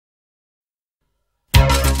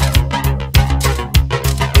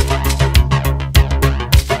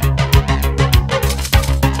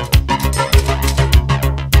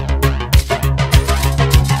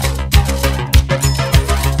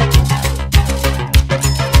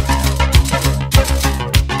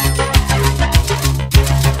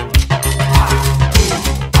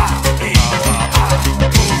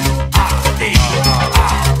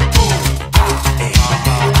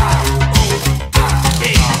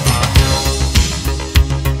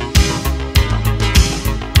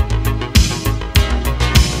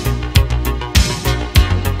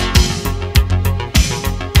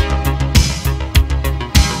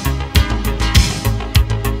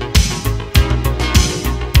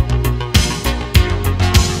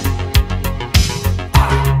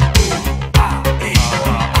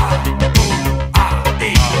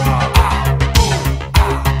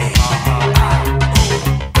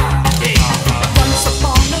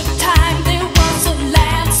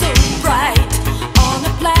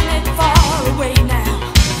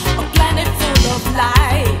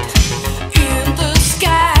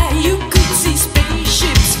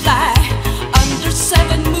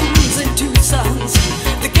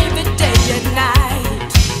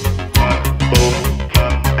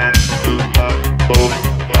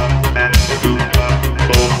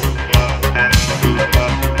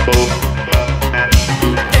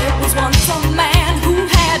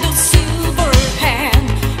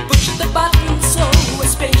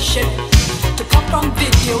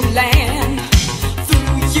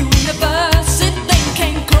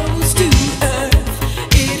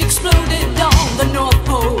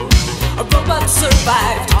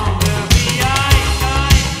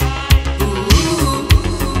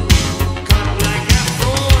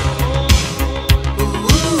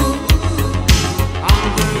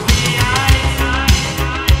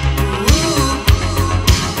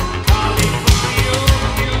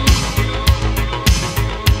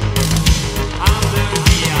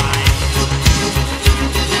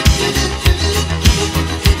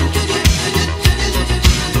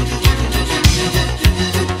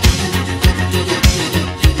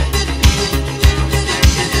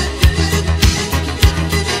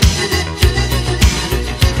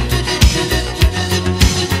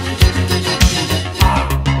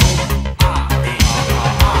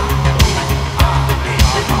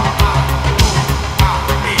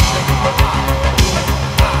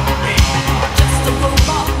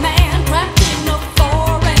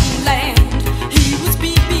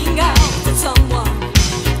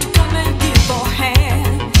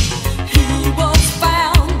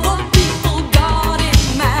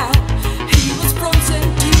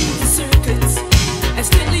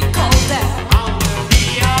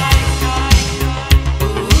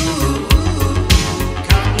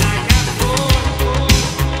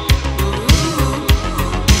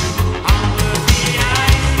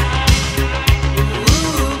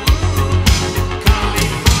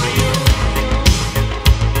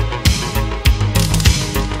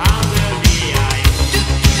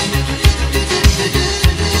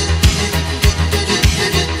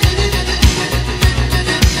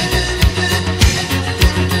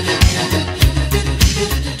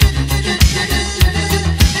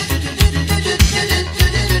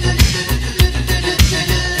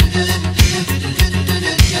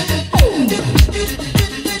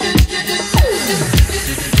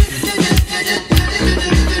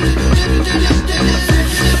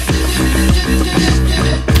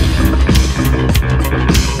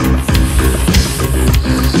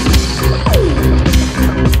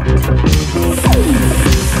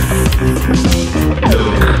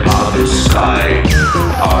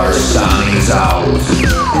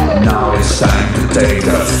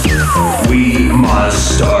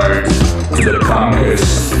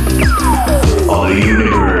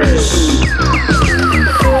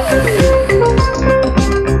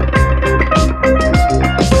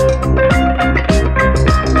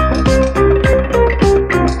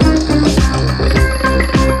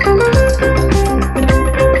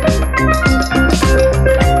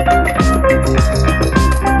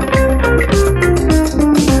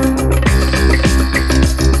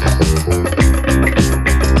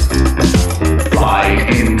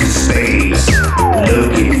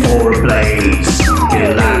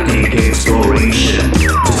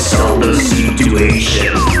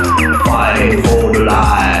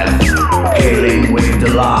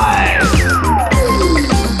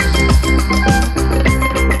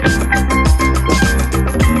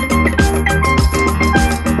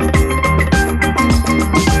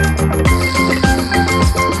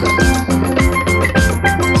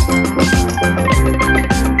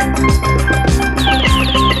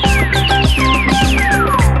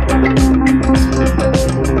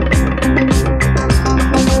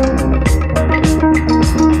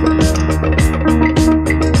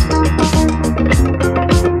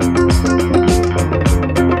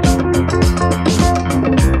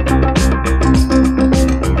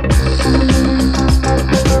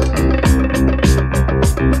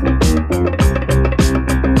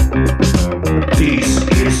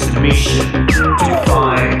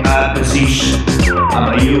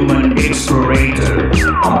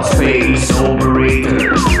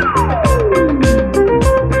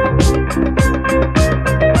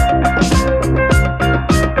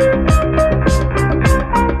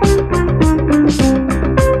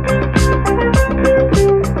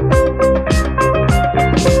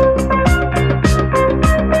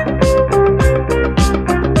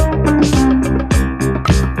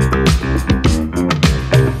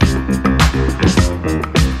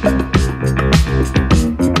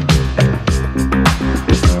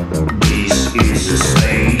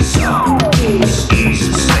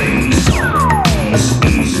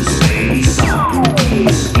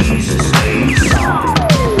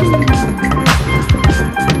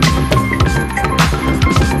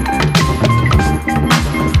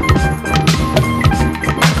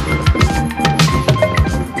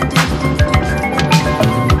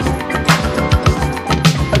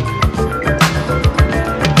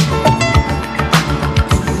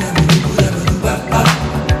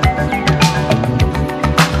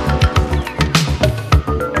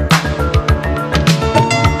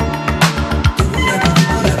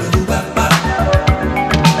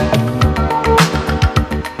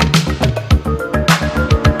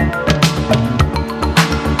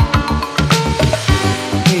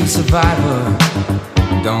survivor,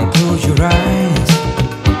 don't close your eyes.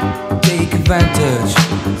 Take advantage,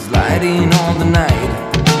 sliding all the night.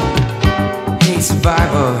 Hey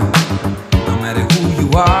survivor, no matter who you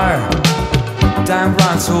are, time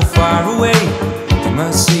runs so far away, you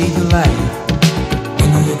must save your life. You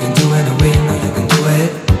know you can do it, and we know you can do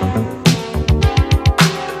it.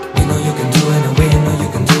 You know you can do it, and we know you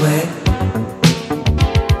can do it.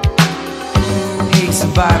 Hey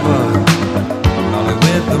survivor, lonely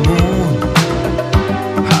with the moon,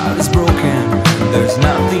 heart is broken, there's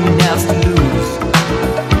nothing else to lose.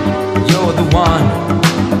 You're the one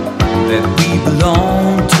that we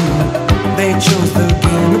belong to. They chose the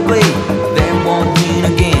game to play, they won't win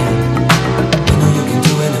again. You know you can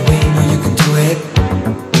do it, and we know you can do it.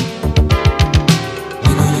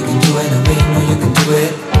 You know you can do it, and we know you can do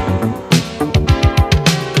it.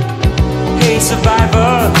 Hey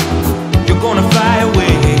survivor, you're gonna fly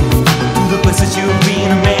away to the places you've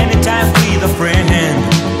been many times with a friend.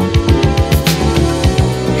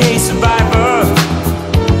 Hey survivor,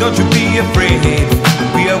 don't you be afraid,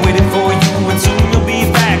 we are waiting for you and soon you'll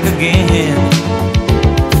be back again.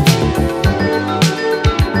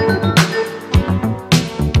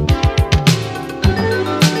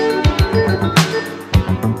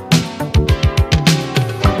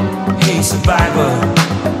 Hey survivor,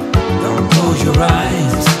 don't close your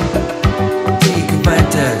eyes. Take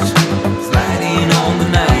advantage, sliding on the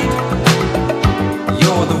night.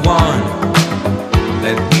 You're the one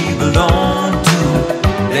that we belong to.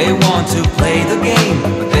 They want to play the game,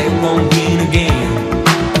 but they won't win again.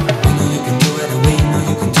 You know you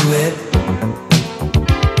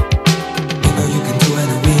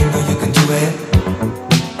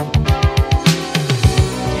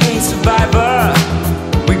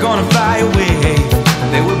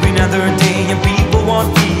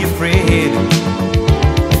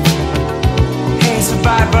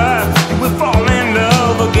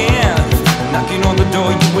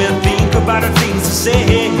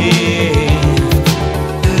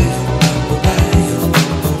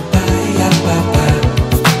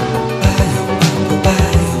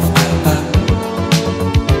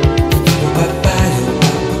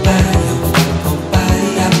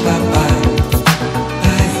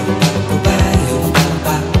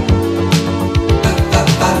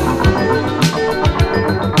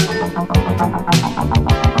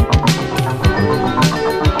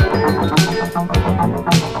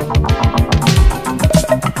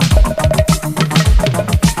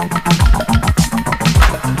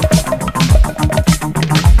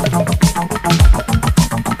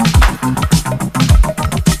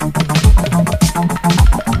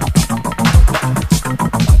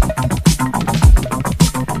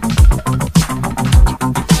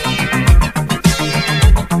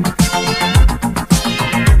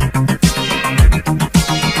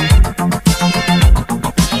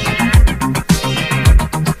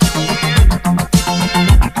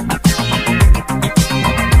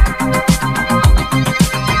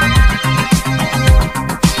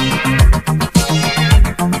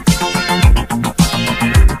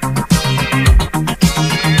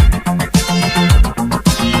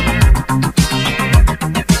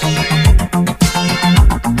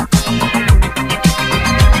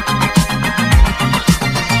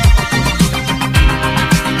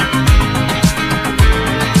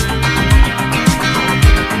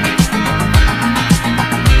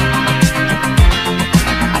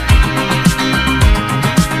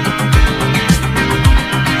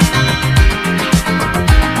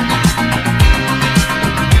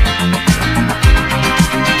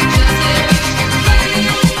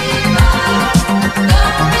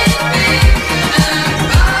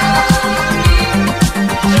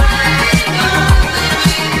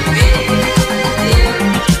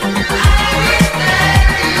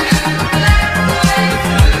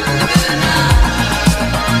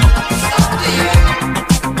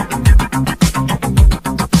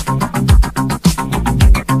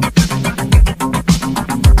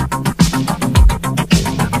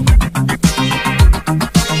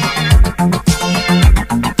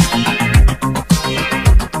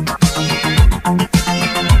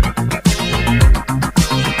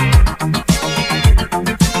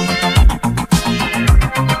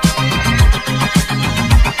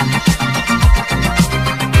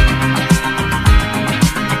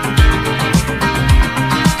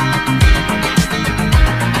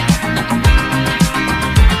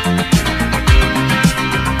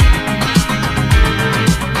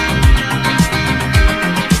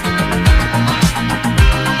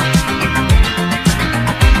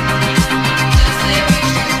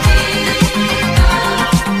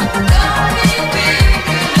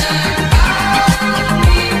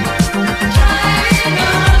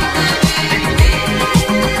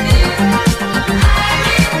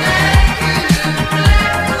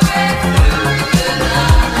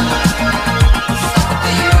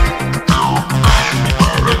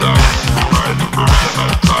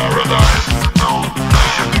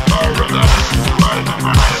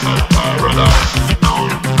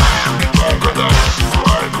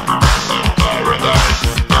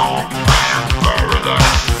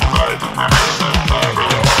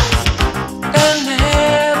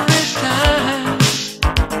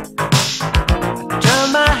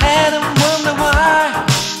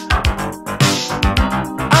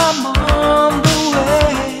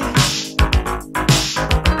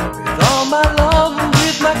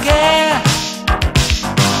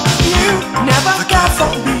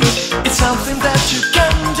something that you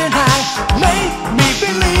can't deny. Make me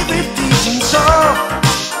believe it isn't so.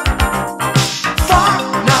 For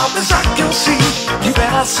now as I can see, you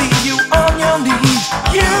better see you on your knees.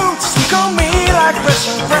 You stick on me like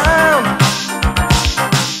pressure ground.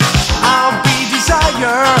 I'll be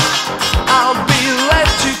desire, I'll be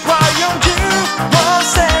electric while you won't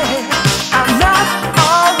say I'm not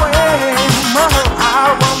always. No,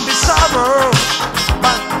 I won't be sorrow,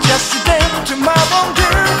 but just today, tomorrow,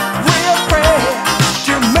 you will pray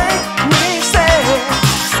to make me stay.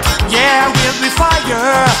 Yeah, we'll be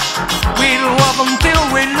fire, we'll love until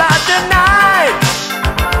we light the night.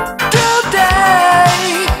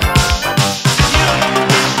 Today,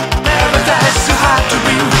 paradise too hard to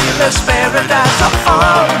be real, it's paradise of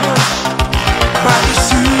all. But it's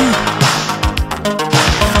true,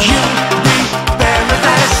 you'll be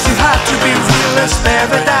paradise too hard to be real, it's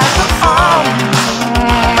paradise of all.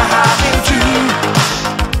 My heart in true,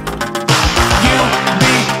 you'll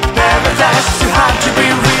be paradise too hard to be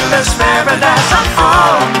real, it's paradise of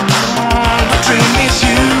all. The dream is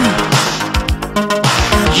you,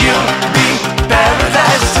 you'll be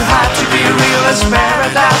paradise too hard to be real, it's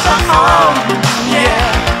paradise of all.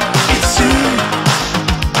 Yeah, it's true.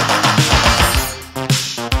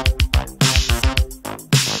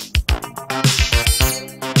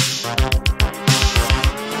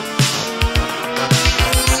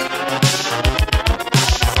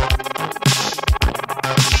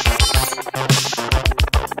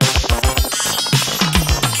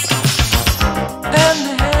 And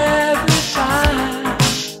every time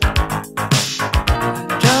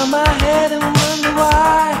I turn my head and wonder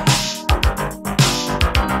why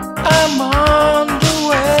I'm on the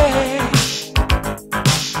way,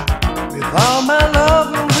 with all my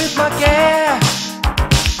love and with my care.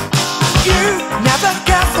 You never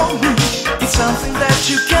care for me, it's something that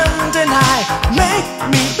you can't deny. Make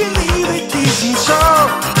me believe it isn't so.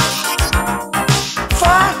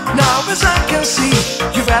 Far now as I can see,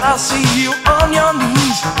 you better see you on your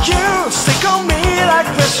knees. You stick on me like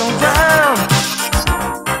pressure ground.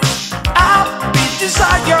 I'll be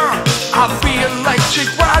desire, I'll be electric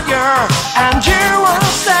wire, and you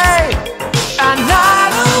will stay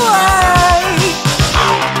another way.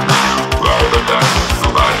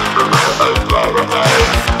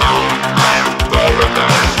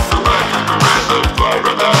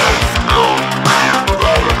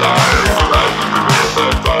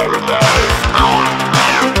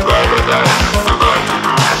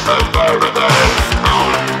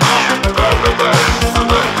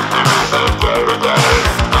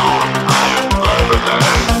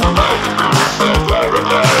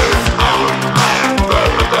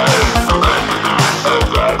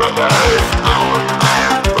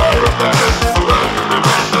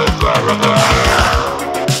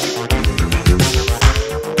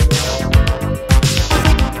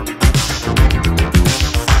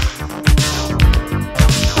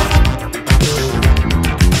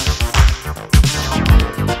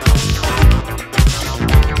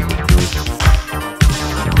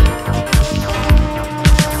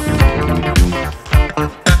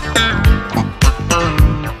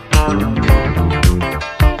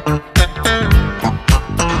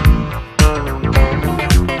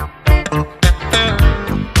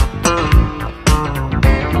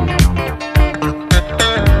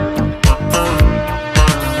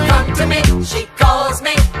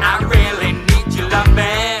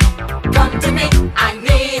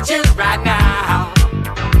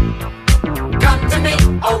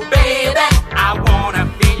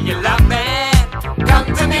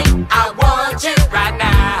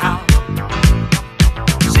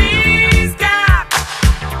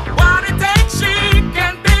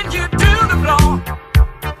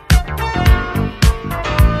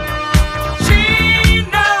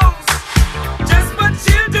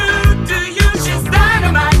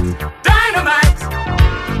 Dynamite.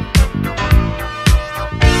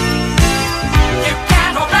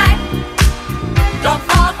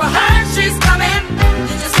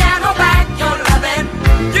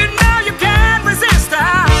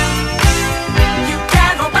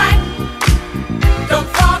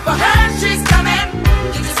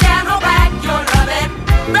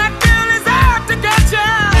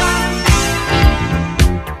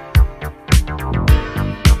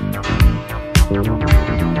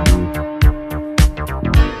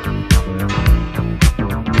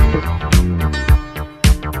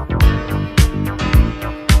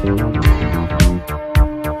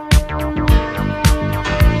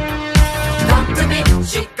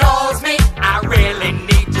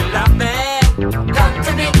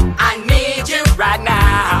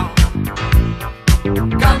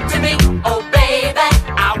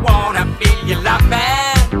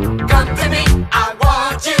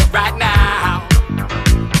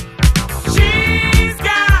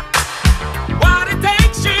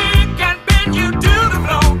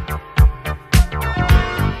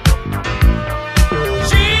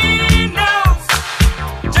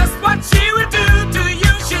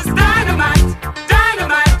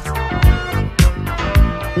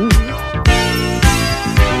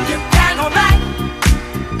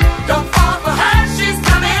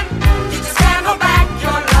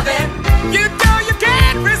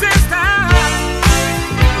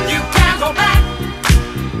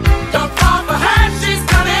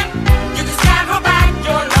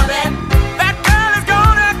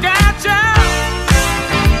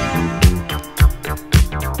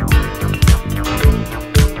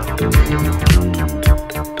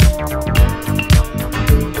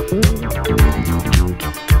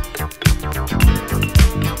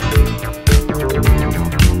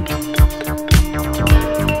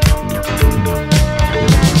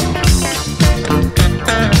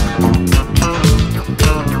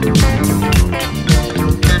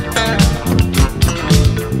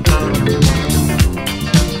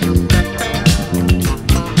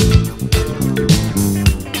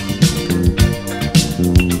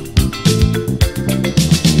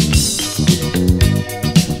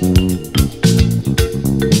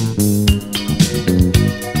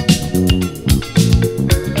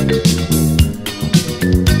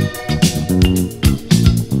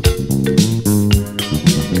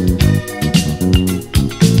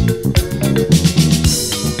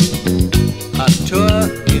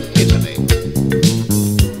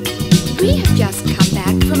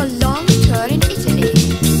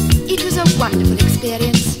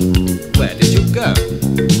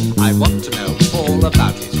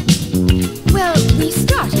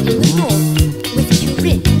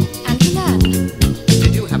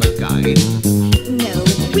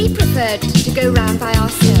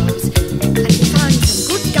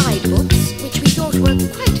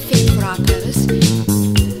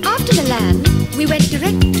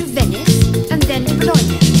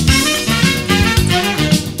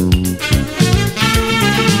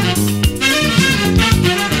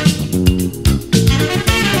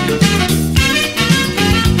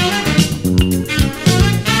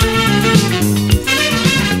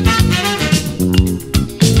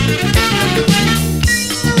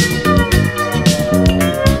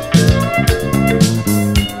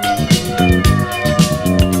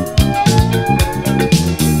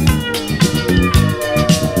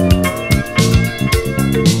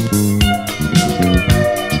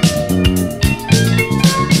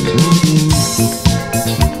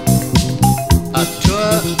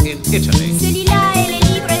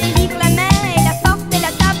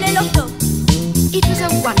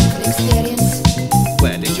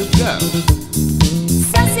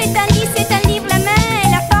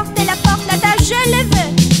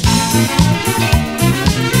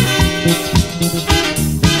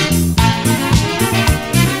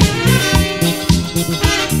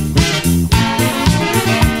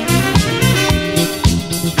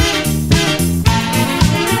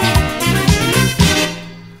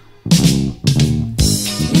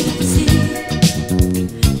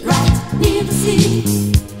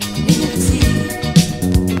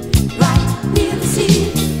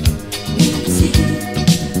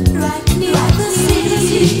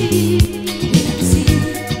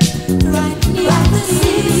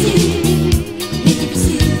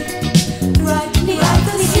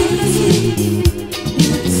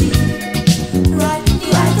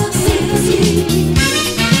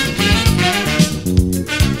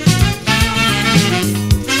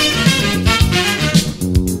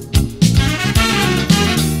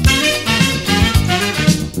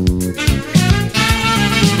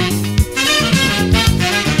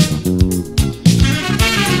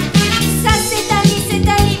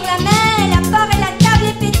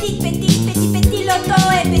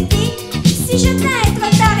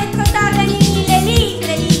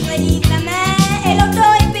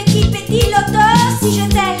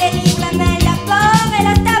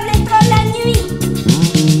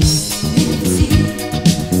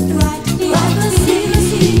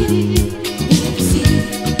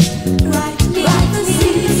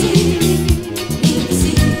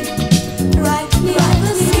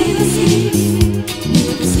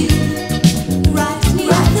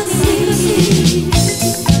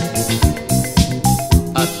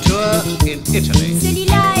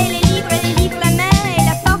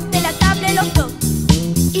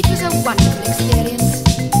 It was a wonderful experience.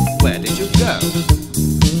 Where did you go?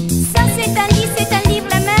 Ça c'est un livre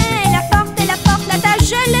à main. Et la porte, la tâche,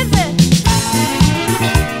 je le veux.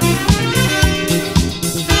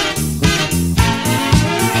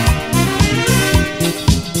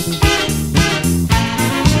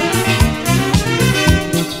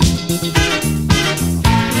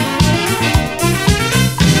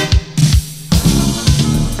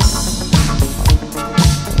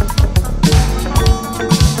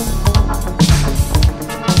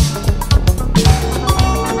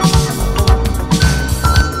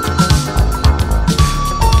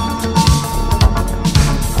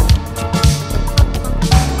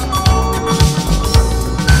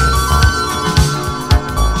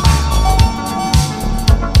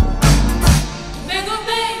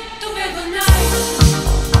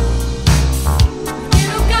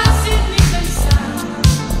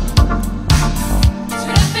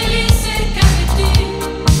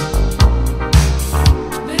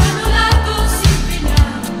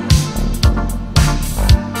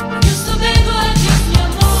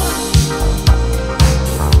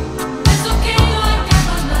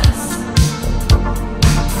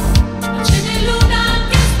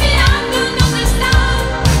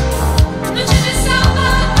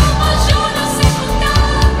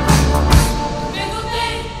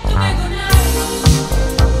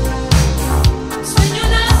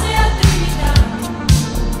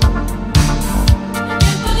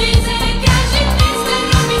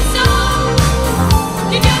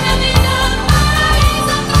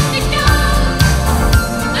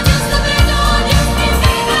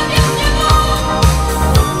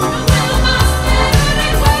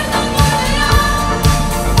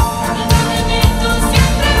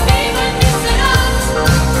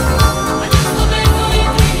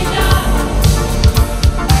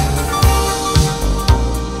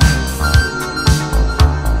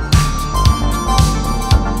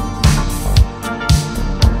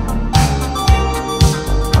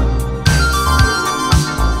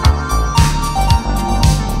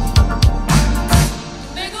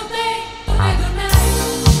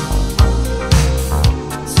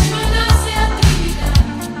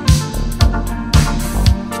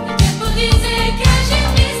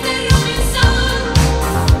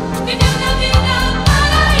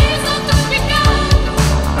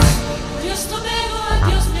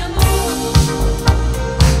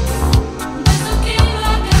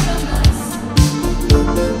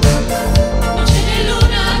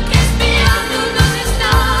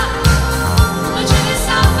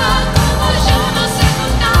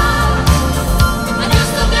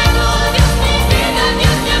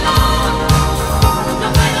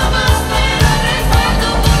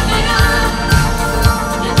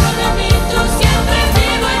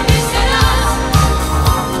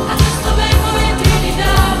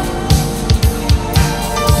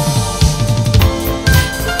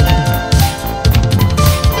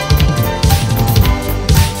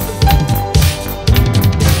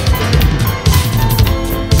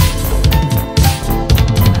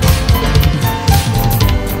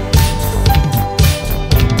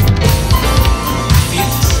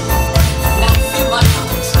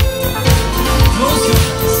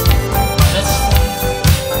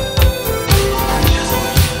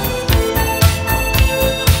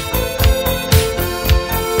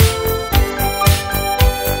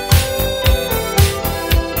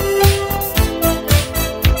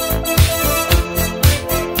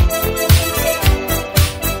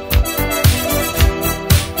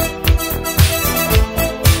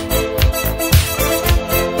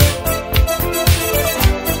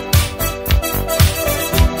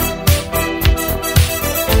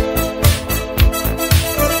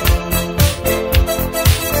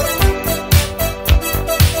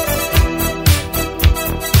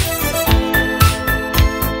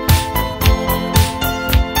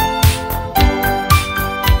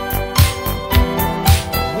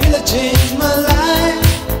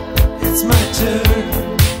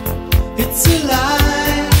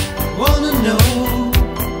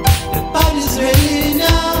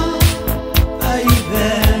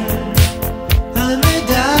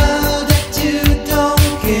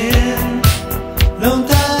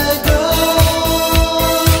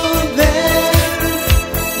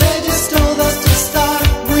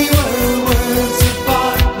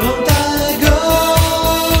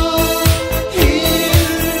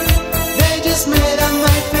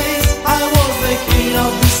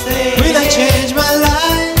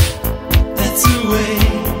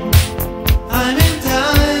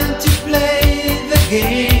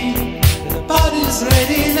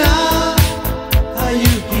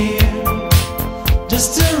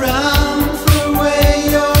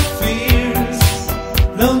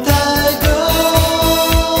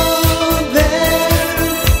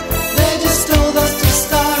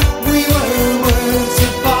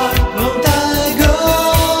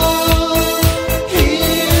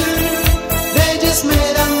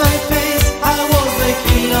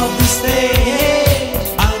 stage.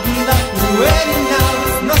 I give up waiting now,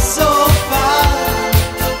 it's not so far.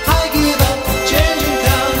 I give up changing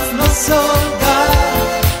towns, not so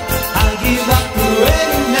dark. I give up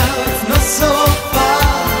waiting now, it's not so far.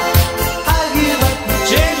 I give up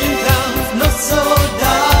changing towns, not so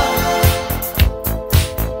dark.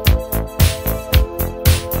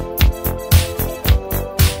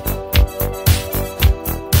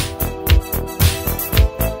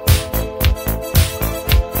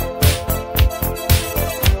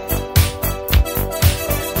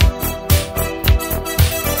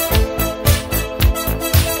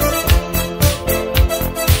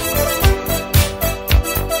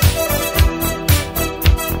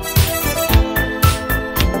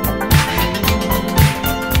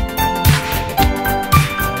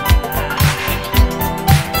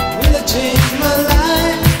 Will I change my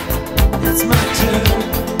life? It's my turn.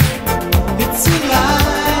 It's a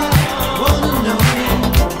lie. Wanna know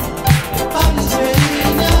if I'm just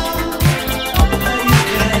ready now? Are you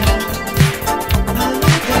there? I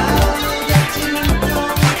look out that you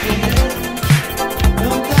don't care.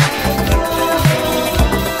 Don't I go there?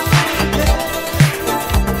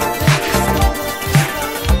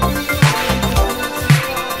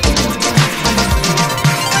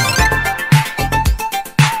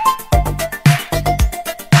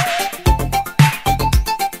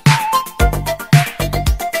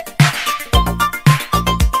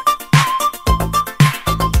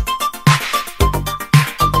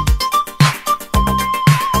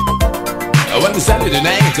 When the Saturday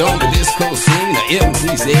night on the disco scene, the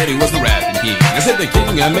MC said he was the rapping king. I said the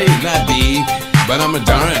king I may not be, but I'm a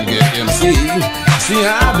darn good MC. See,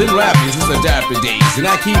 I've been rapping since the dapper days, and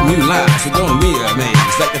I keep new lines, so don't be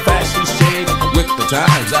amazed. Like the fashions change with the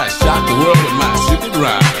times, I shock the world with my stupid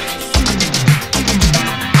rhymes.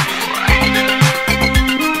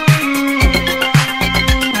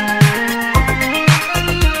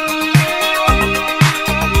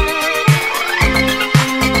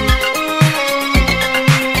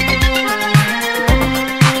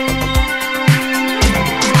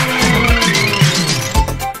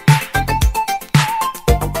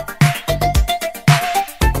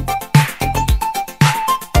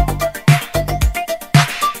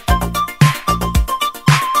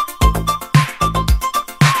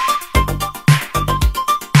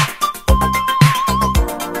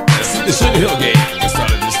 The Sugar Hill Gang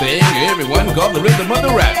started this thing. Everyone called the rhythm of the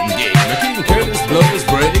rapping game. King Curtis blows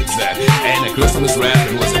breaks, and the Christmas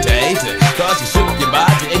rapping was a taste. Cause you shook your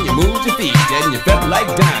body and you moved your feet, and you felt like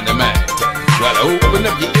dynamite. Well, open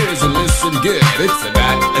up your ears and listen good. It's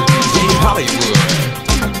about a DJ Hollywood.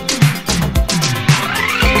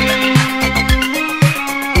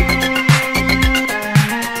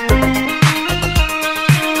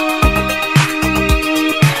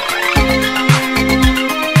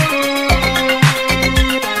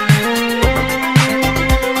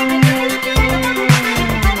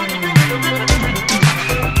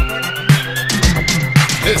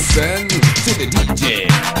 Listen to the DJ.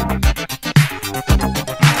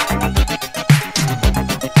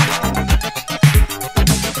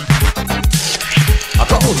 I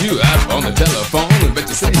called you up on the telephone, but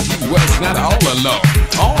you said you was not all alone.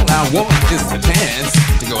 All I want is a chance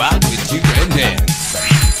to go out with you and dance.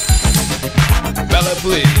 Bella,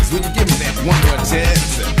 please, will you give me that one more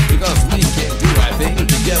chance? Because we can't do our thing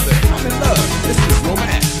together. I'm in love. This is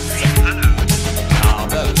romance. Oh,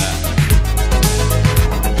 Bella.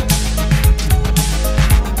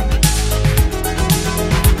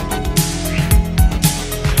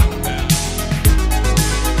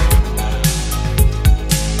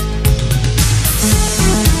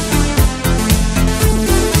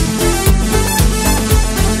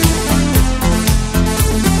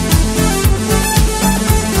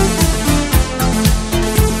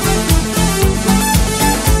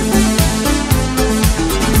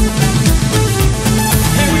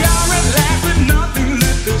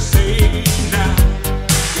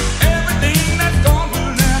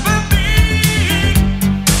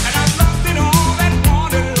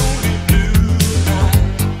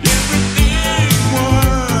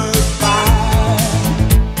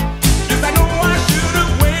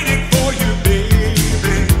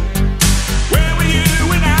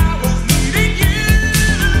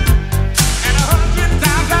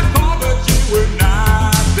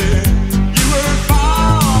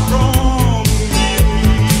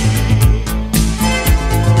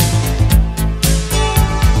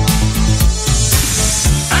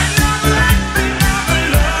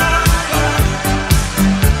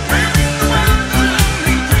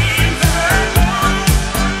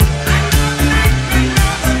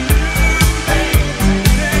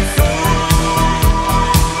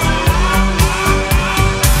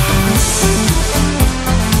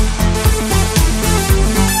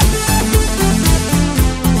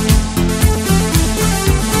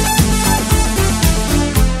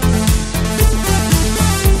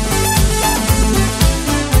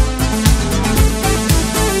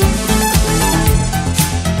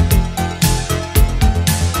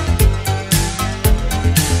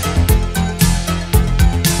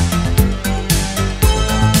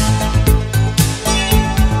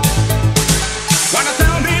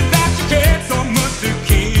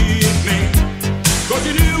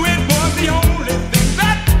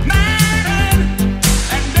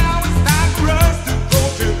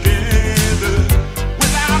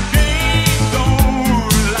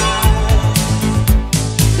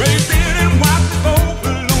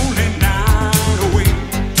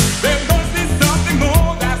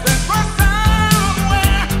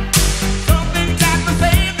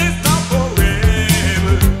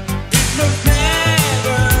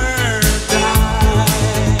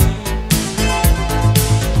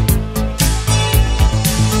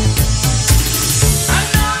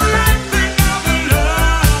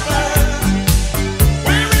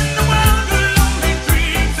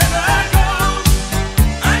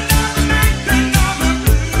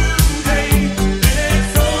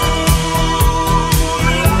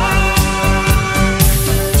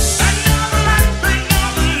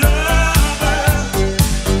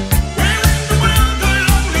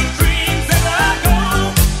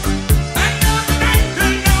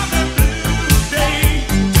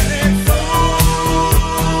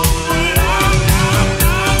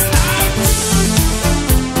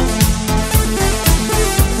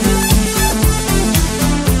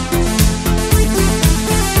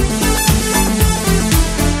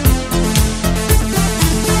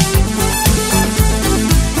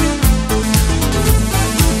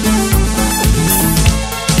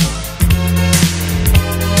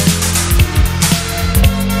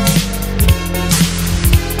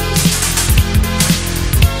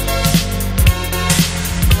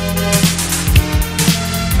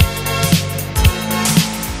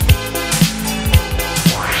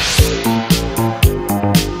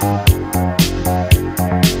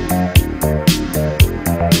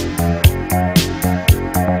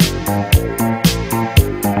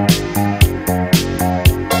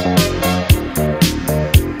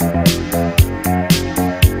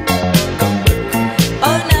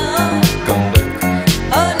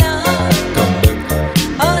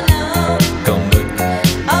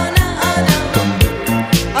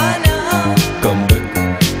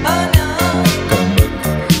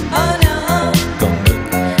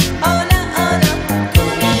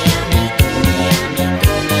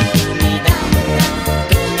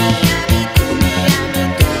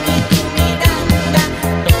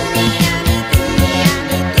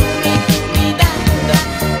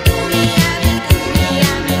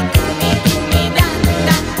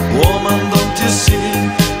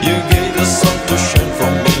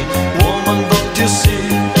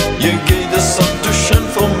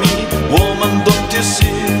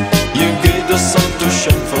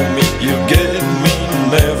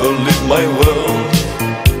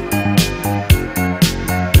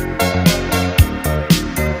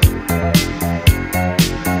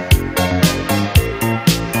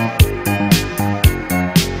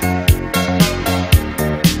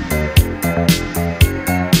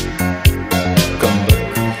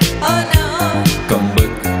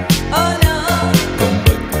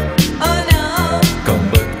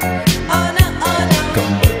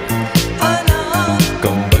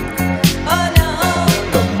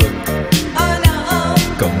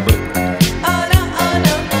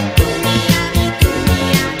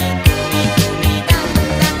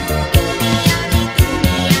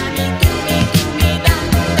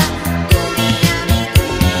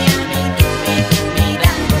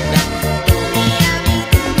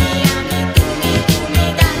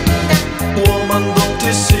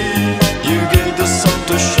 see? You get the sun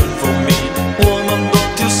to shine for me. Woman,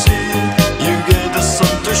 don't you see? You get the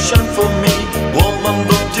sun to shine for me. Woman,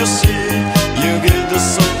 don't you see? You get the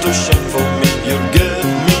sun to shine for me. You get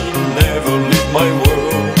me, never leave my world.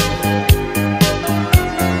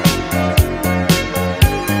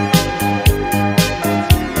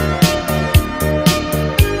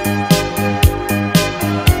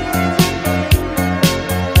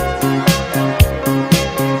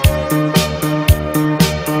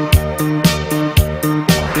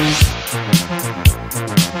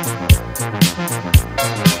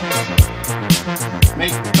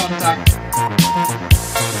 Make contact.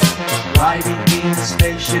 Riding in a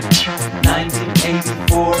spaceship,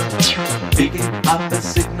 1984. Picking up a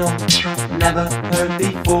signal, never heard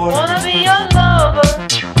before. Wanna be your lover,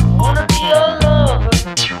 wanna be your lover,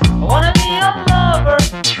 wanna be your lover,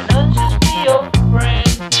 not just be your friend.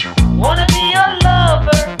 Wanna be your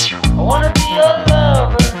lover, I wanna be your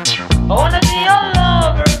lover, I wanna be your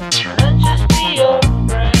lover, not just be your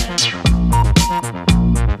friend.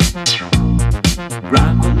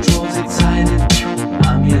 Ground controls excited,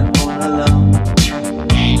 I'm here all alone.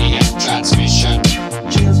 Alien transmission.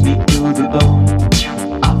 Chills me to the bone.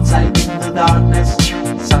 Outside in the darkness,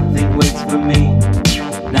 something waits for me.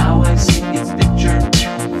 Now I see its picture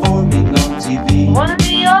forming on TV. Wanna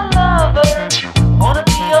be your lover, wanna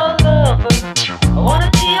be your lover, I wanna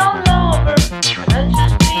be your lover, not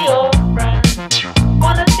just be your friend.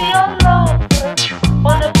 Wanna be your lover,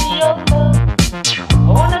 wanna be your lover,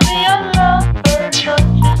 I wanna be your lover, not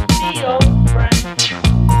just be your friend.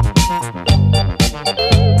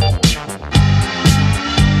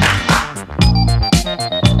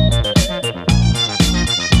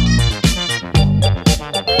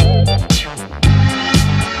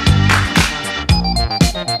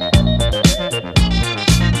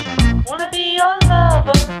 Wanna be your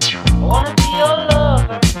lover, wanna be your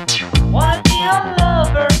lover, wanna be your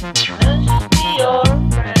lover, and just be your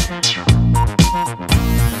friend.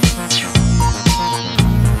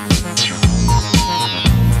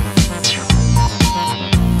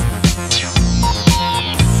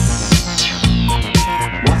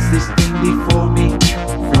 What's this thing before me?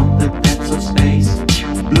 From the depths of space,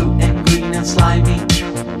 blue and green and slimy.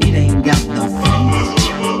 It ain't got no face.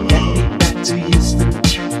 Get me back to Houston,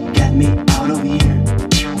 get me out of here.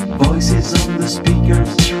 Voices on the speakers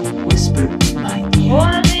whisper in my ear.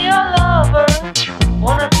 Wanna be your lover,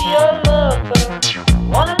 wanna be your lover,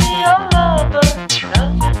 wanna be your lover, not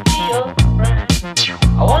just be your friend.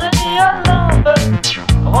 I wanna be your lover,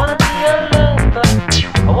 I wanna be your lover,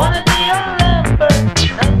 I wanna be your lover,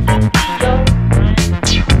 not just be your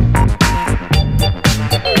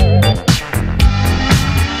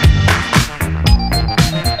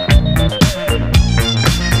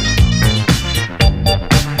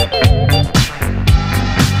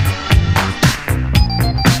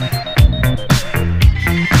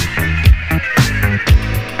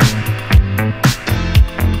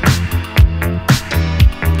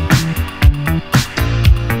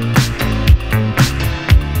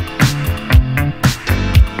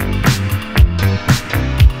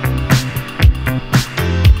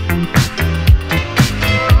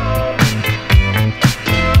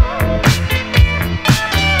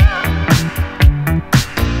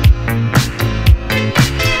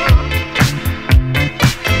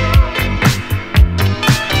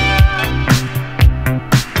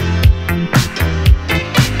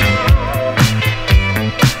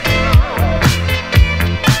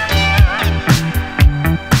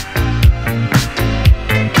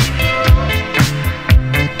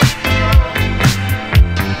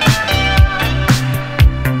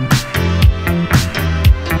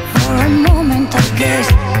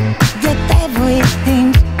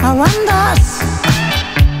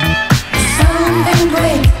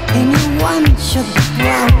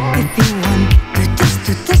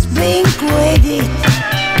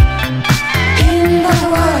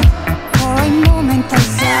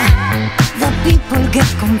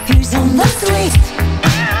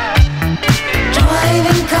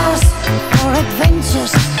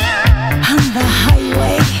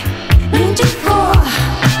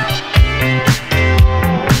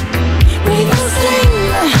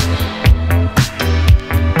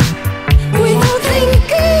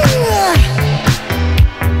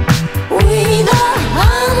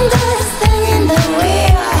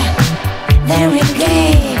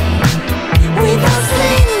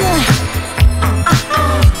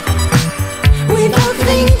With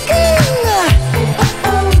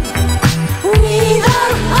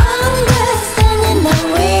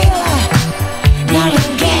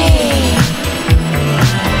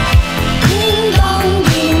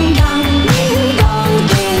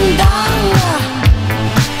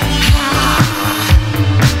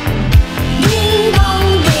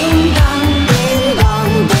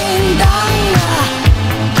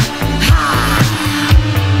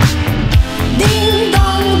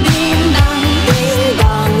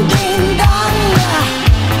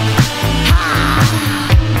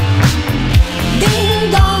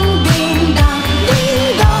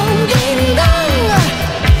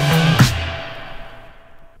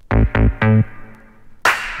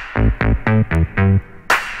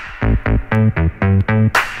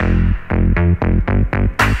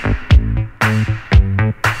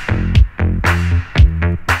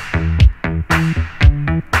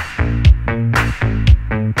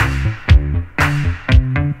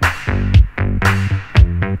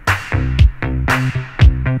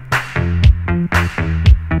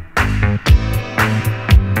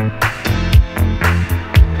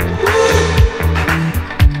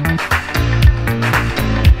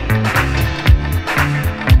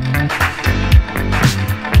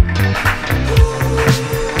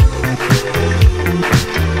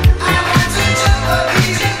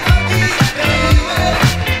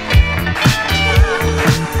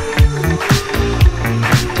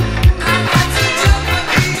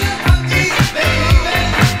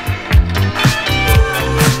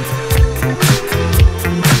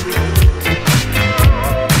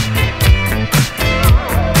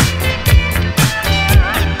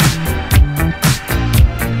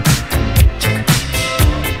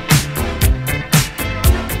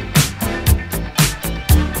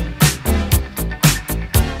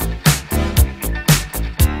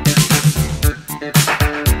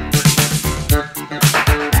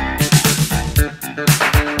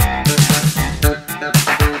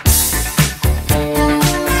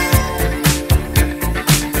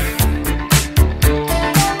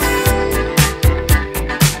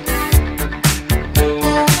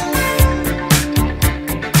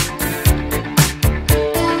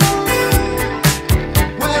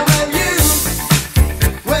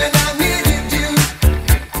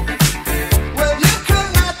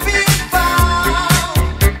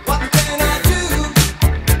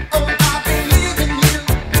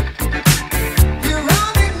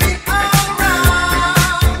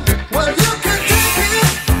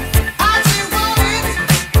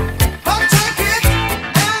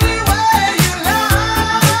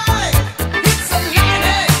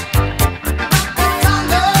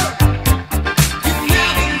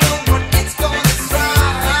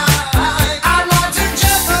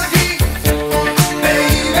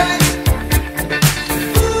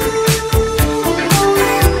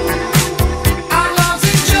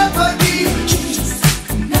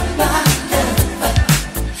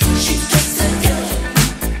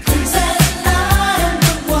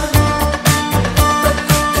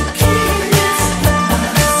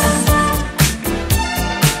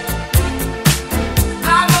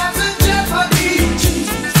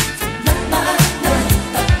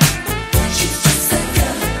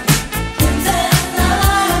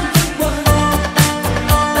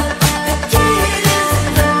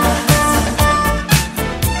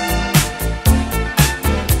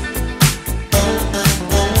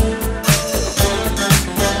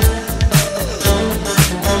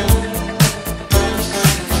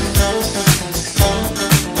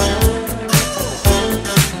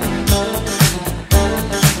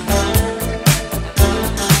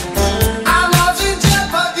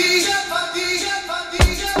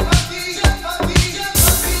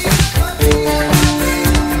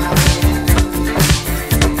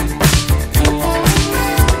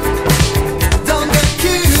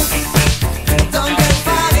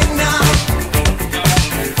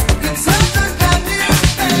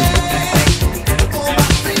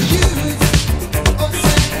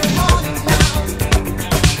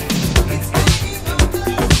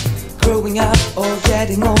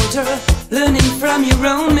getting older, learning from your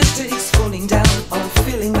own mistakes, falling down or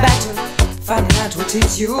feeling better, finding out what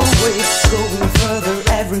is your way, going further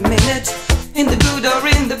every minute, in the good or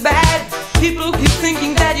in the bad. People keep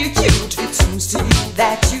thinking that you're cute, it seems to you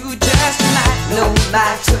that you just might. No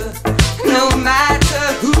matter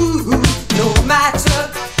who, no matter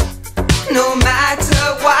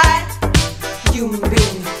why, human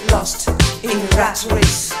being lost in a rat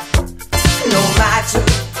race. No matter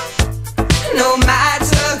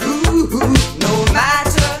who, no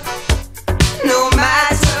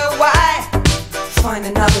matter why, find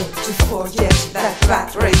another to forget that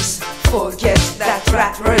rat race, forget that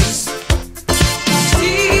rat race.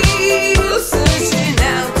 Still searching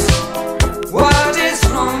out what is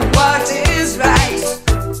wrong, what is right.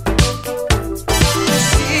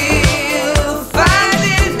 Still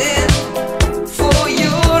fighting in for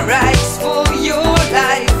your rights, for your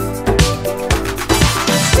life.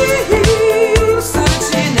 Still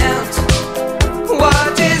searching out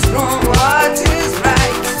what is wrong, what is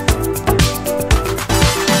right.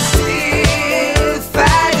 Still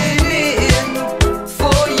fighting in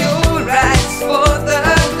for your rights, for the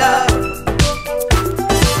love.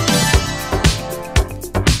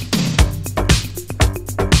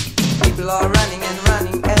 People are running and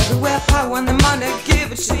running everywhere, power and the money,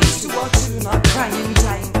 give a chance to what you're not crying,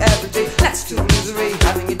 dying every day. Let's feel misery,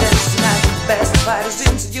 having a dance tonight. The best fighters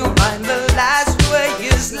into your mind, the last way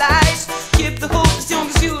is lies. Keep the hope as young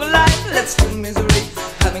as you're alive. Let's feel misery,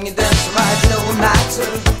 having a dance right. No matter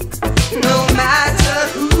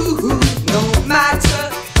who, no matter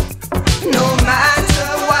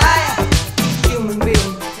why, human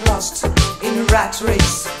being lost in a rat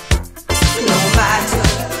race. No matter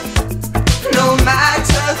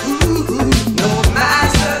who, no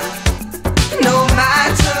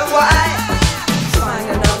matter why, find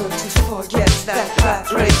another to forget that rat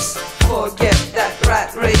race, forget that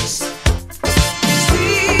rat race.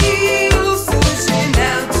 Still searching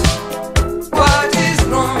out what is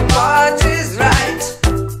wrong, what is right.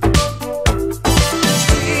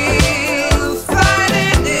 Still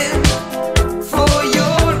fighting in for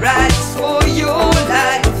your rights, for your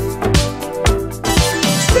life.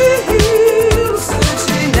 Still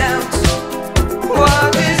searching out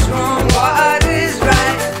what is wrong, what is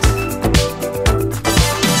right.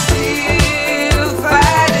 Still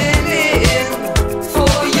fighting in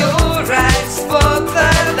for your rights, for the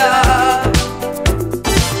love.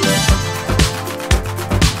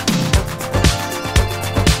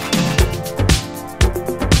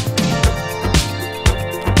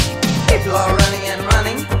 People are running and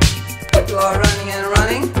running. People are running and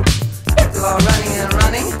running. People are running and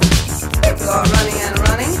running. People are running and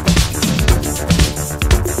running.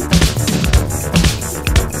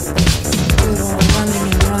 We're all running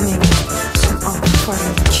and running. Some are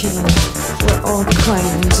fighting and killing. We're all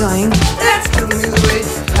crying and dying. Let's do misery,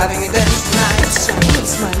 having a dance tonight. So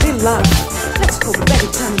it's my little life. Let's hope a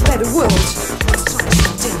better time, a better world. Let's try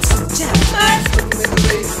some dancing down. Let's do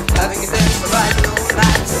misery, having a dance right. No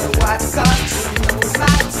matter what country, no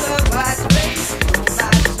matter what race, no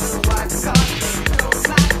matter what country, no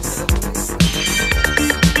matter.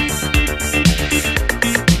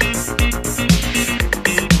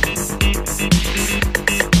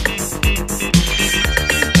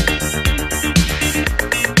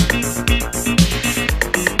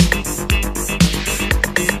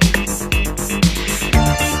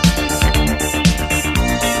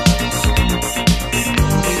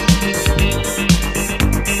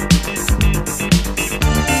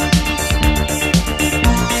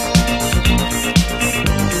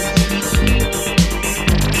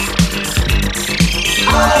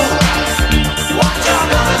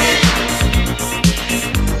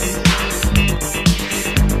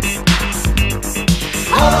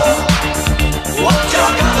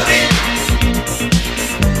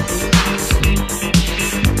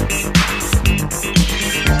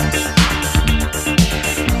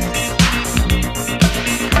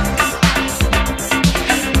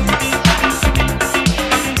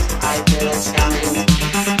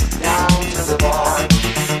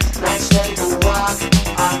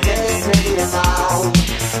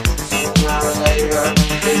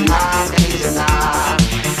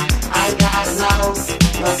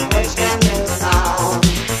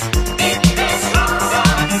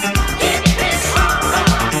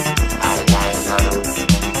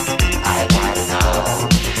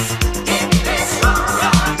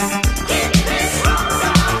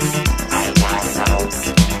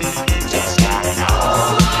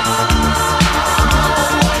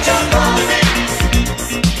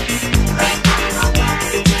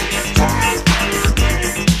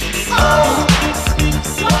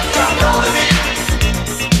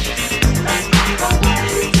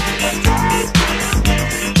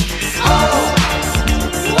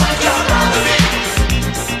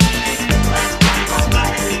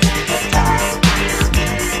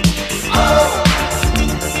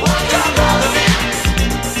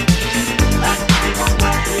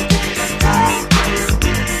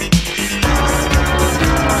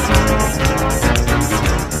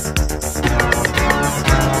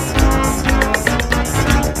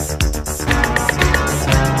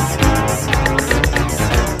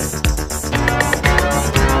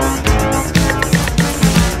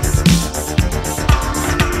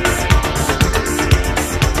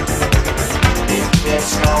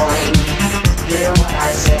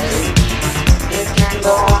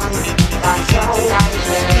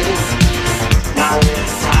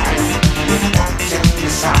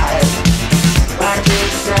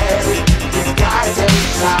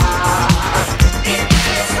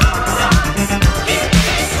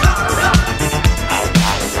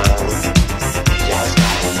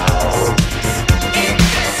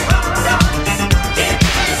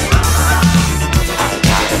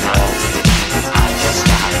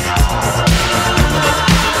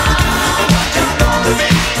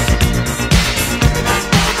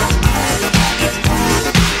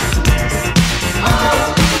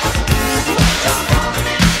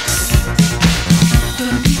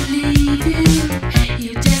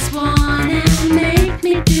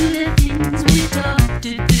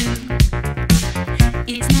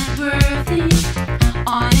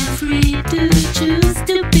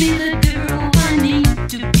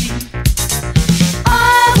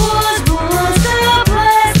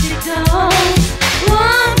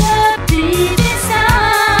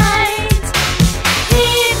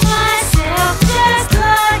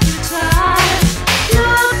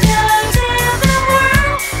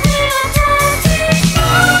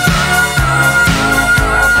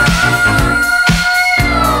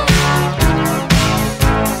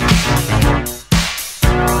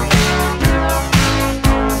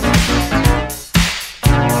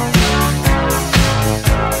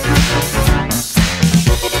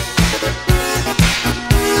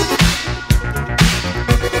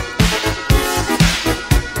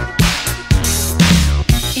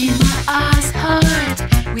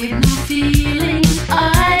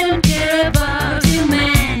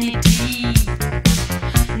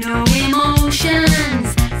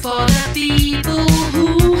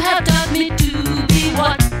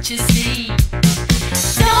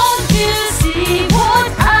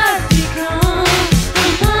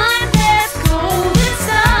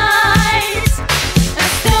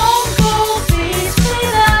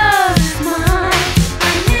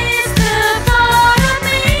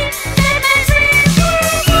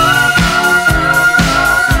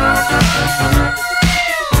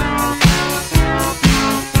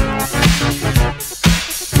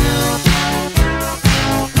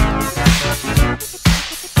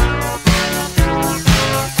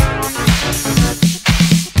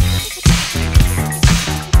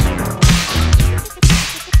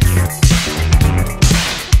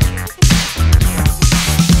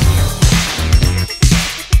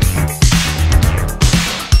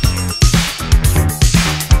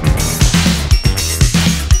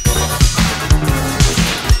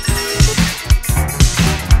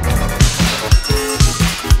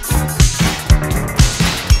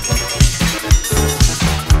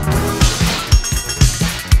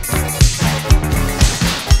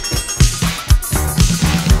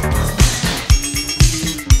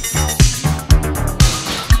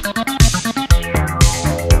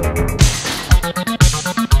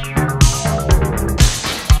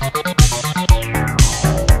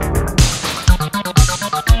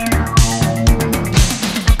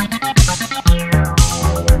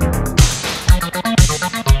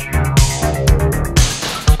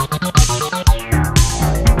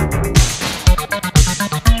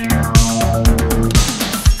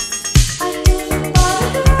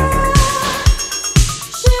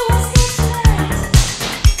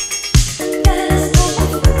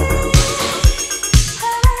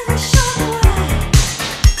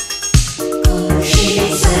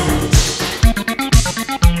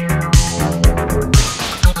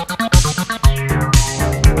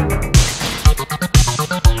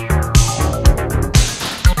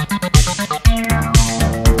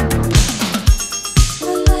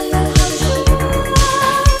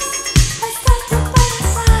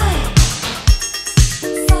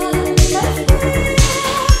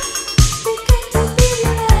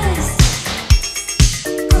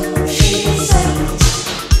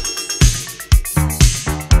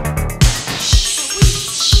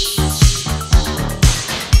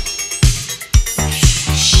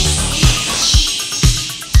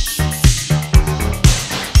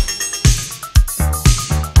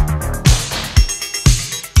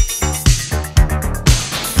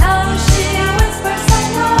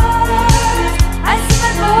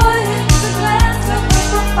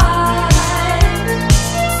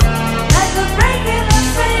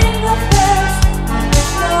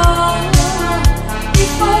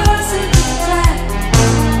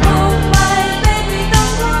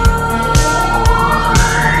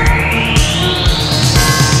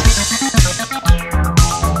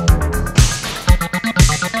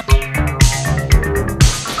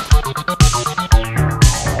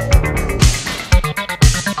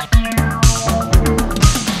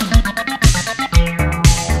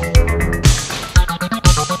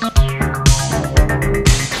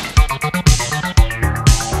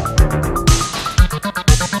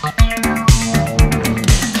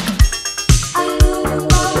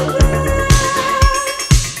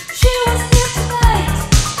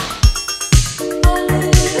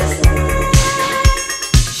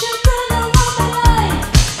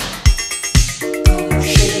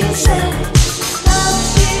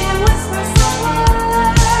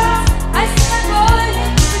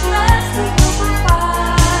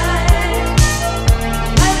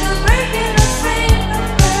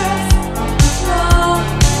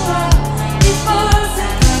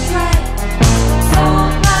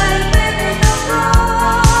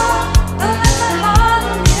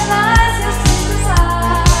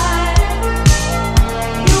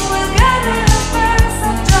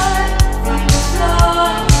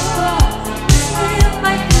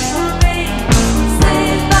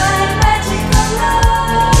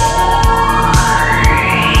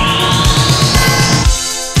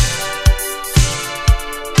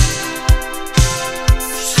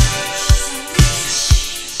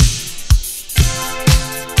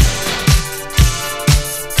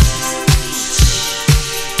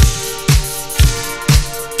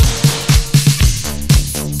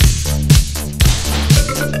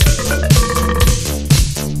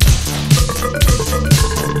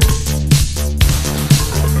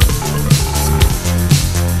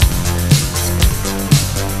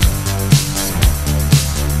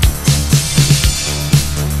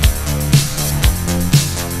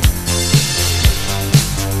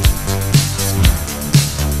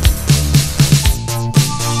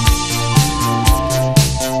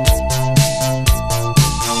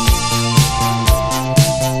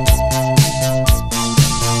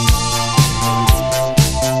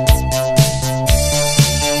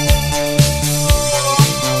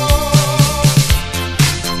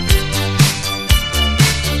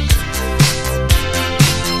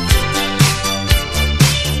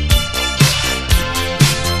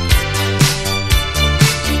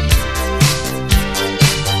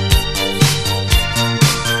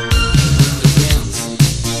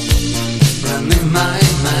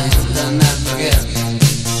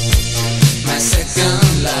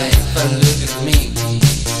 with me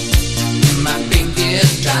in my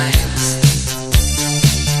biggest times.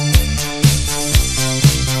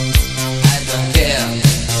 I don't care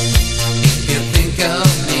if you think of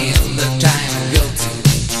me the time I go to.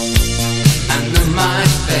 I know my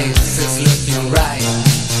face is looking right.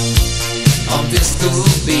 Oh, this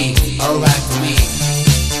could be alright for me.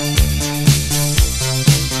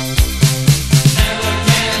 Never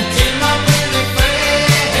can kill my pretty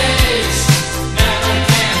face. Never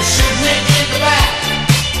can shoot me in the back.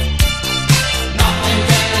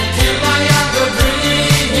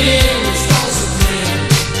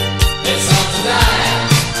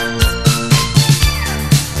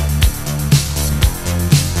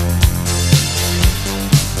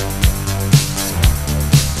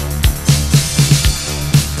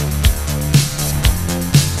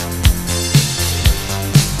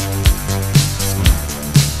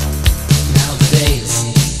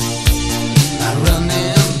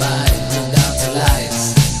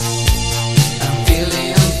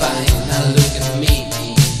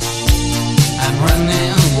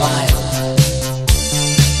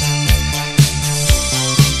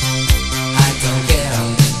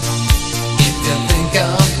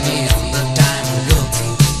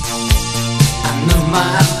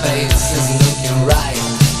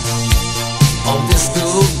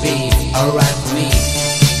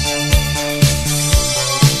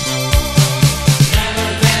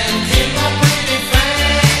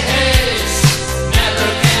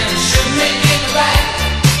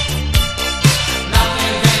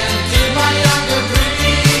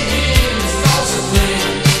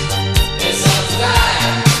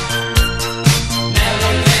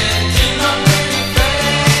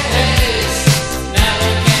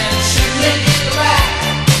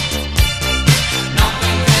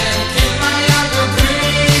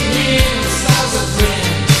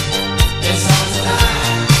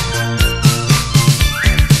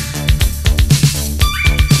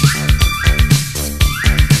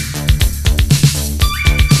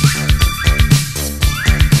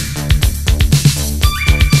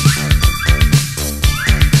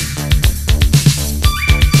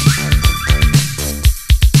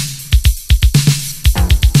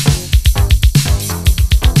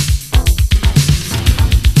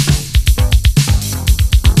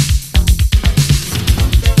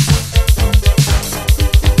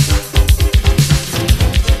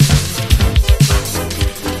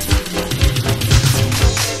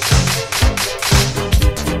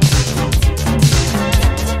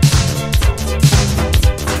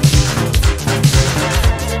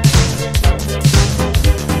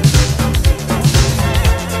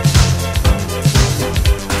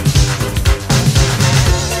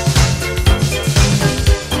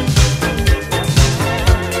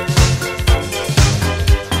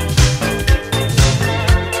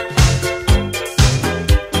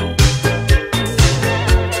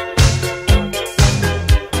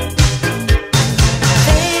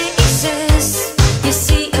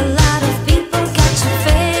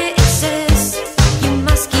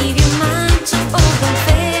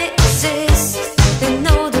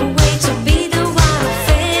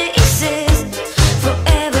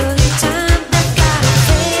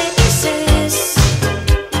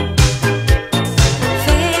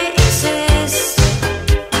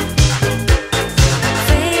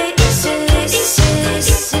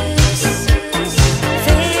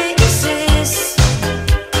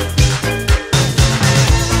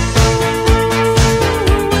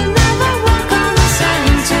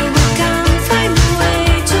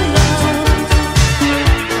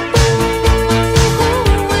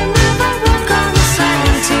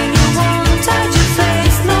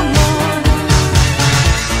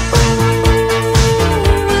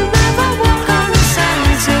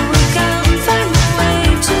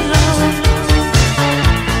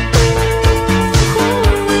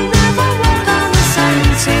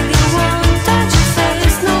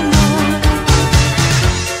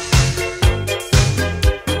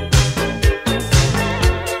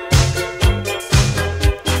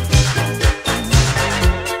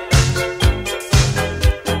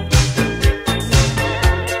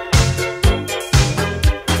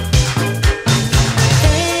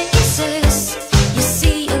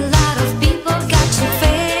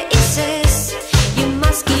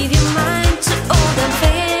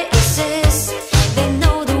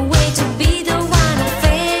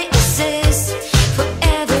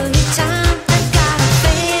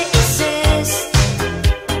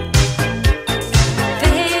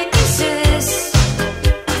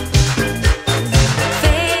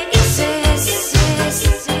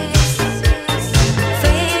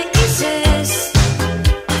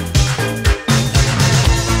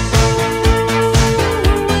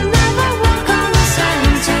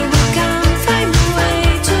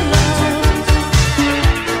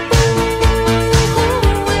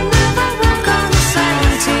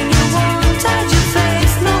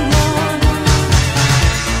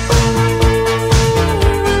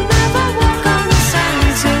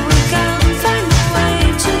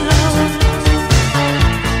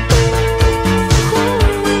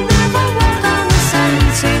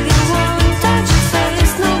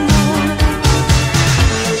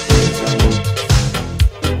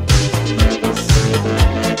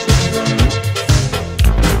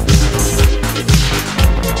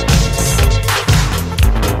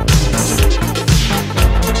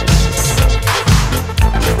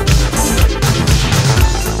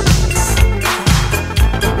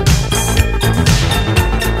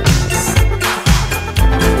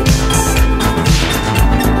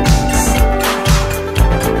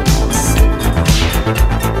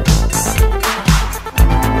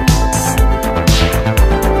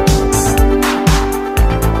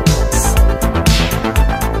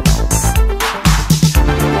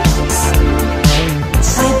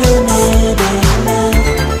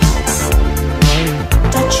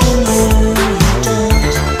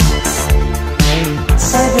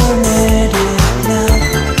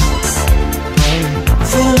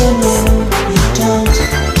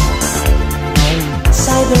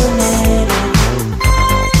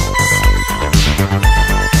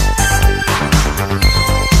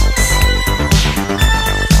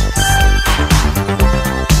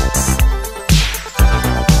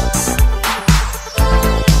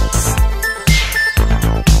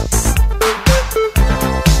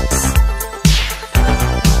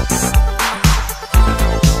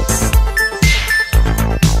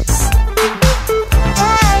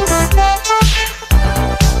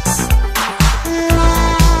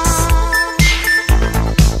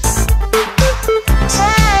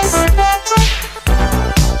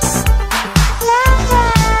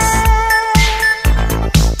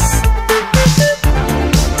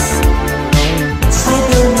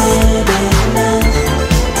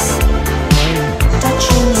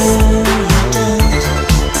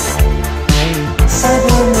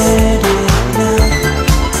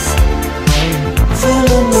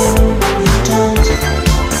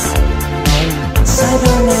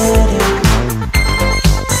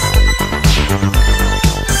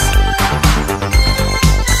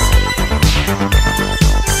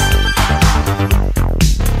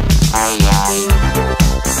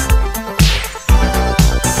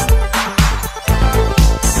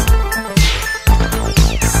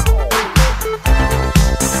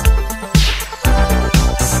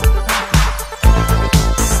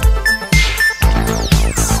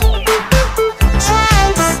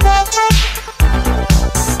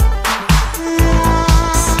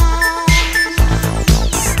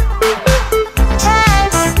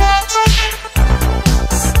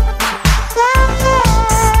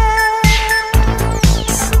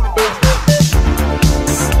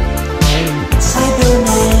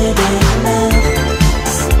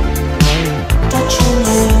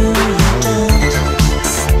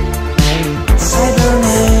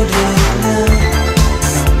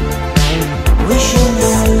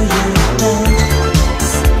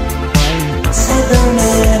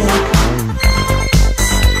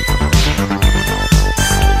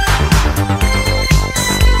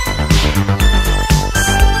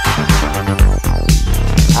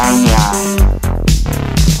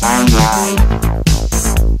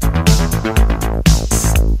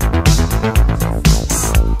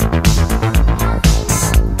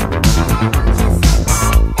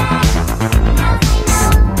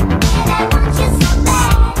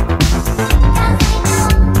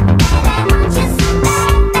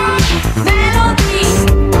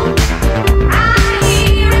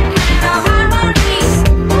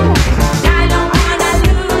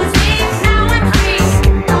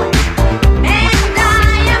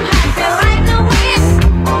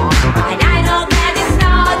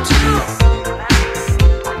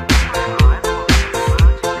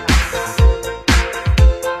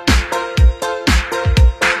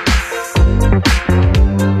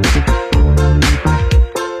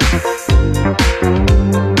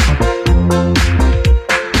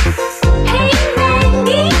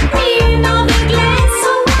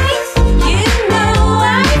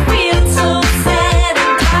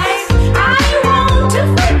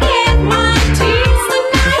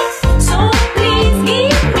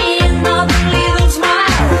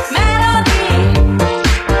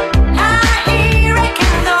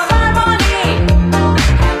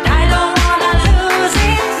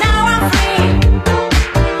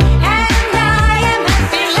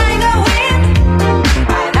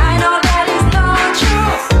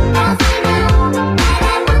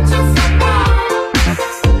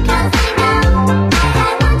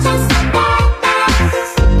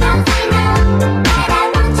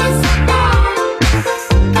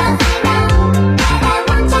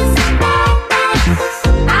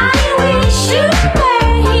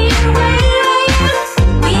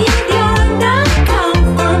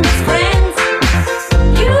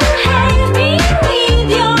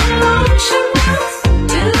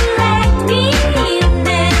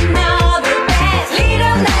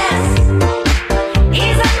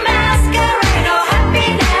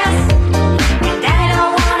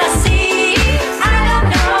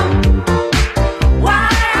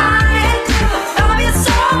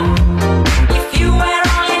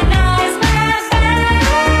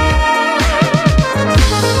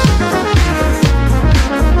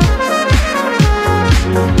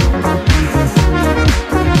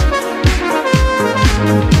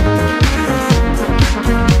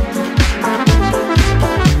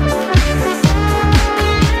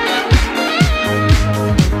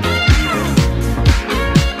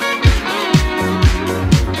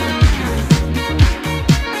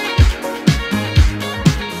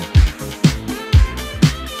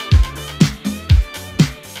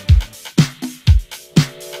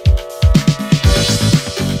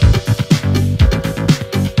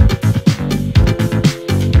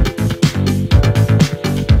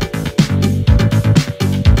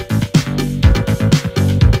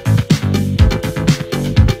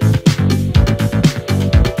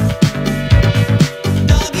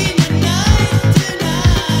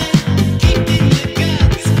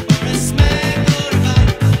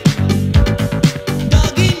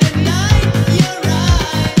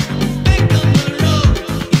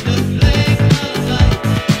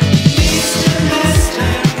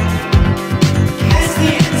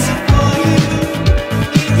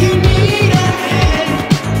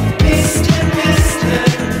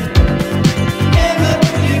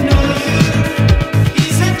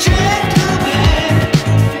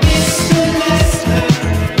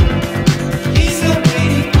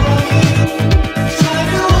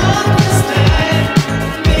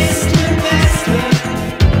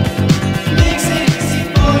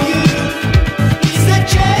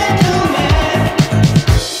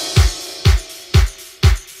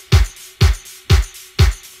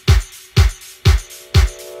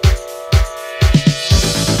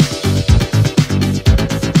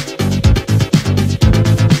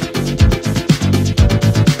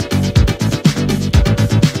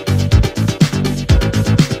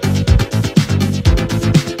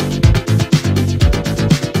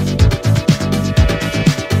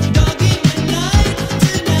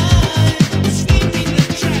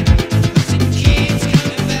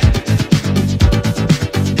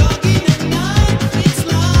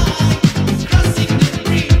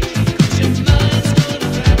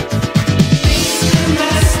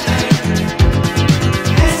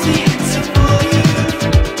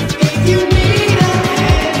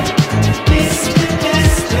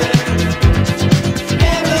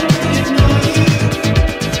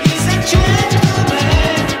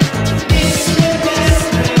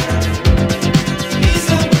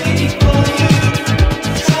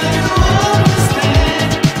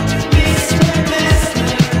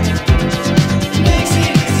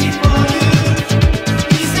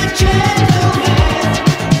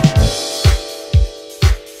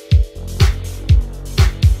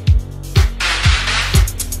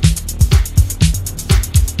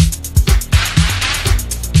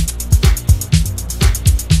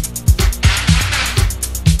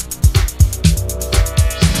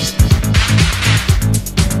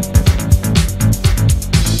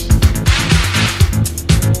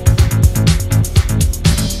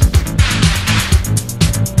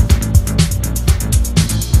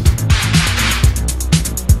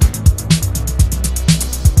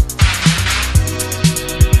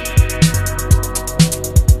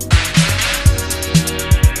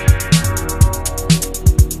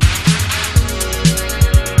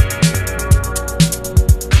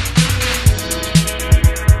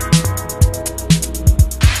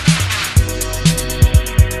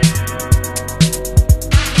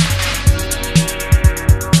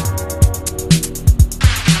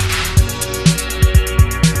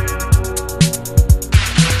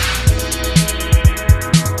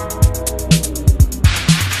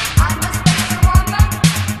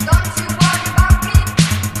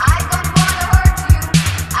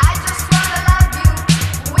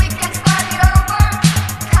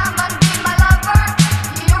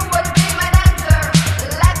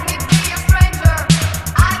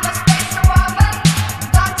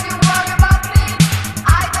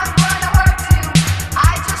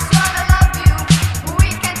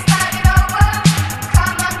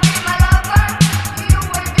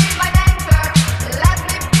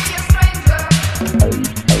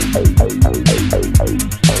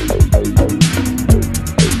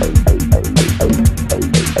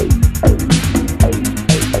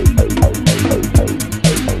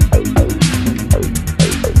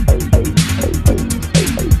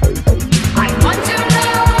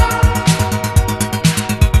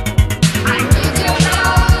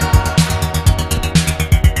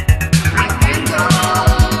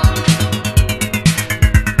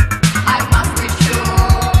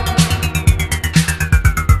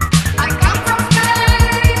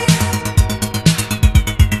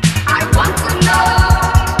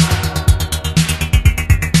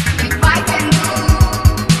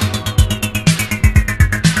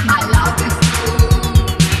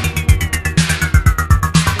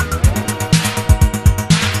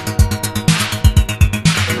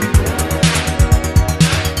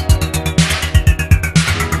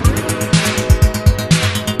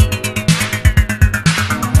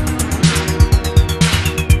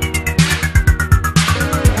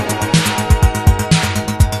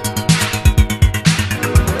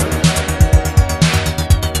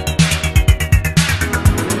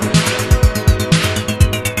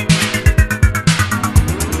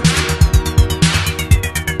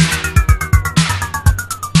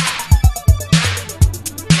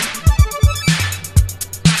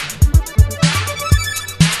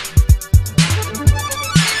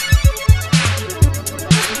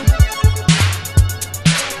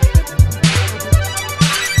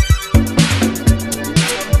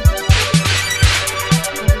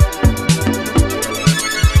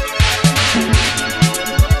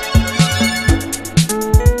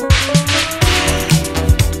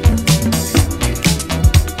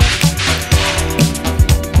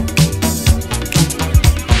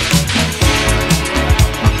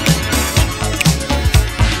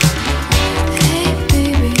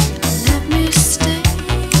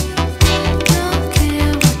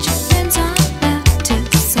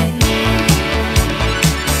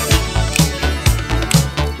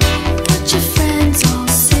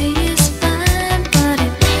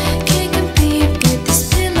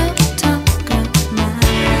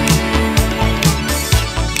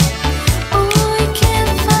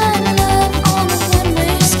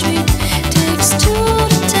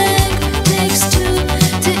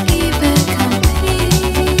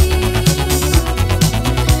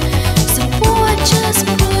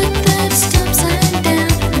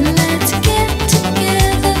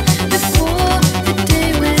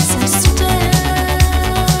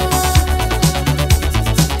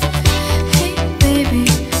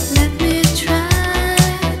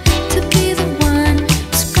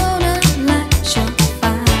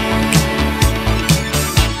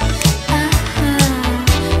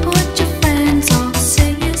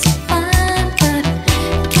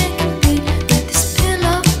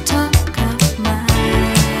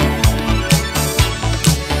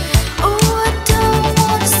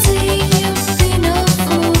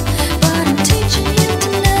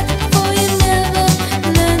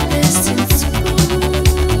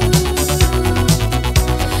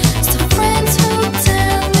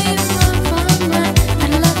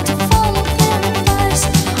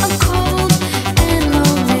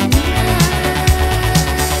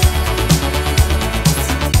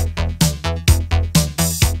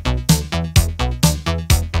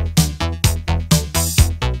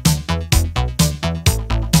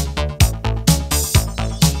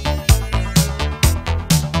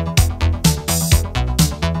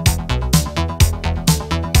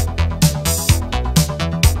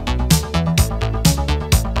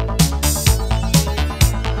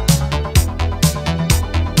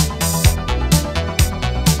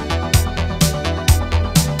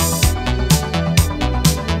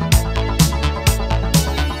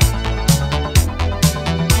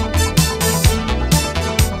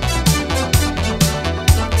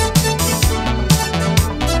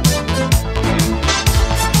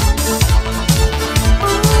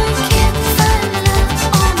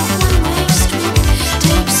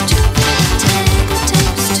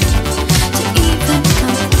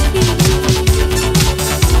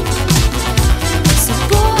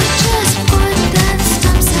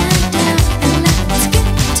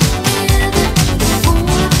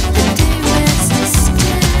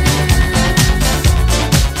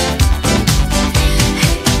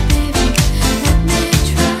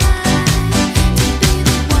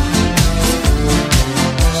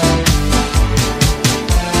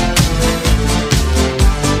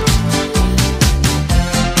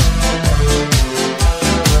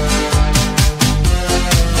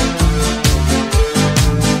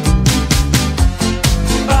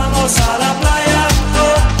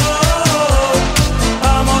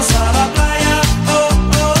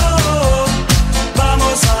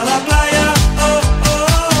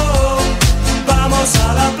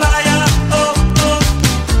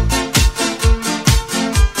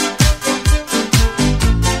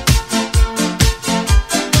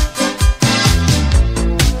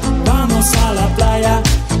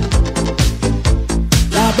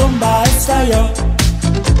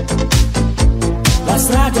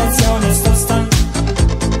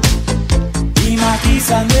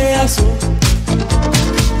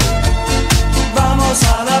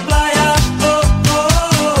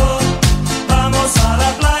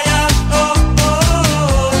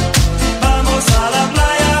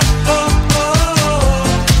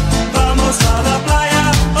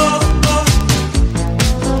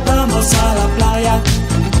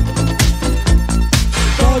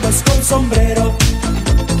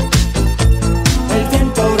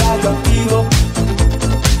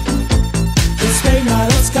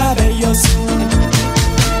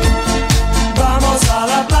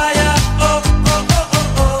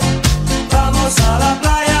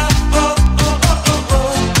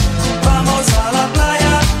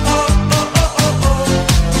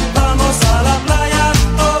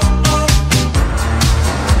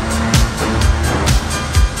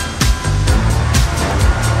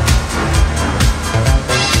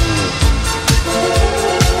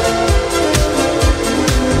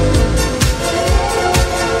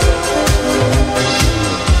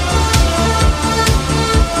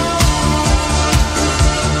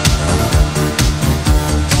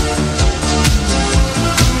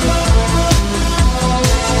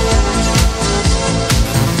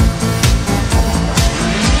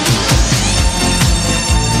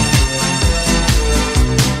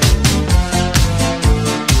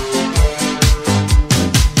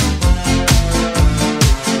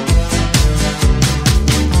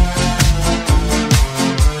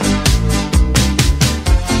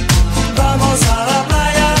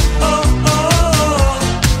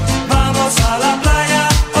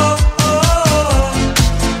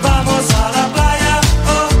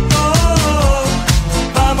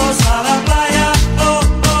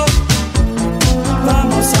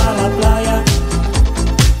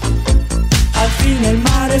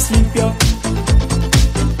 principio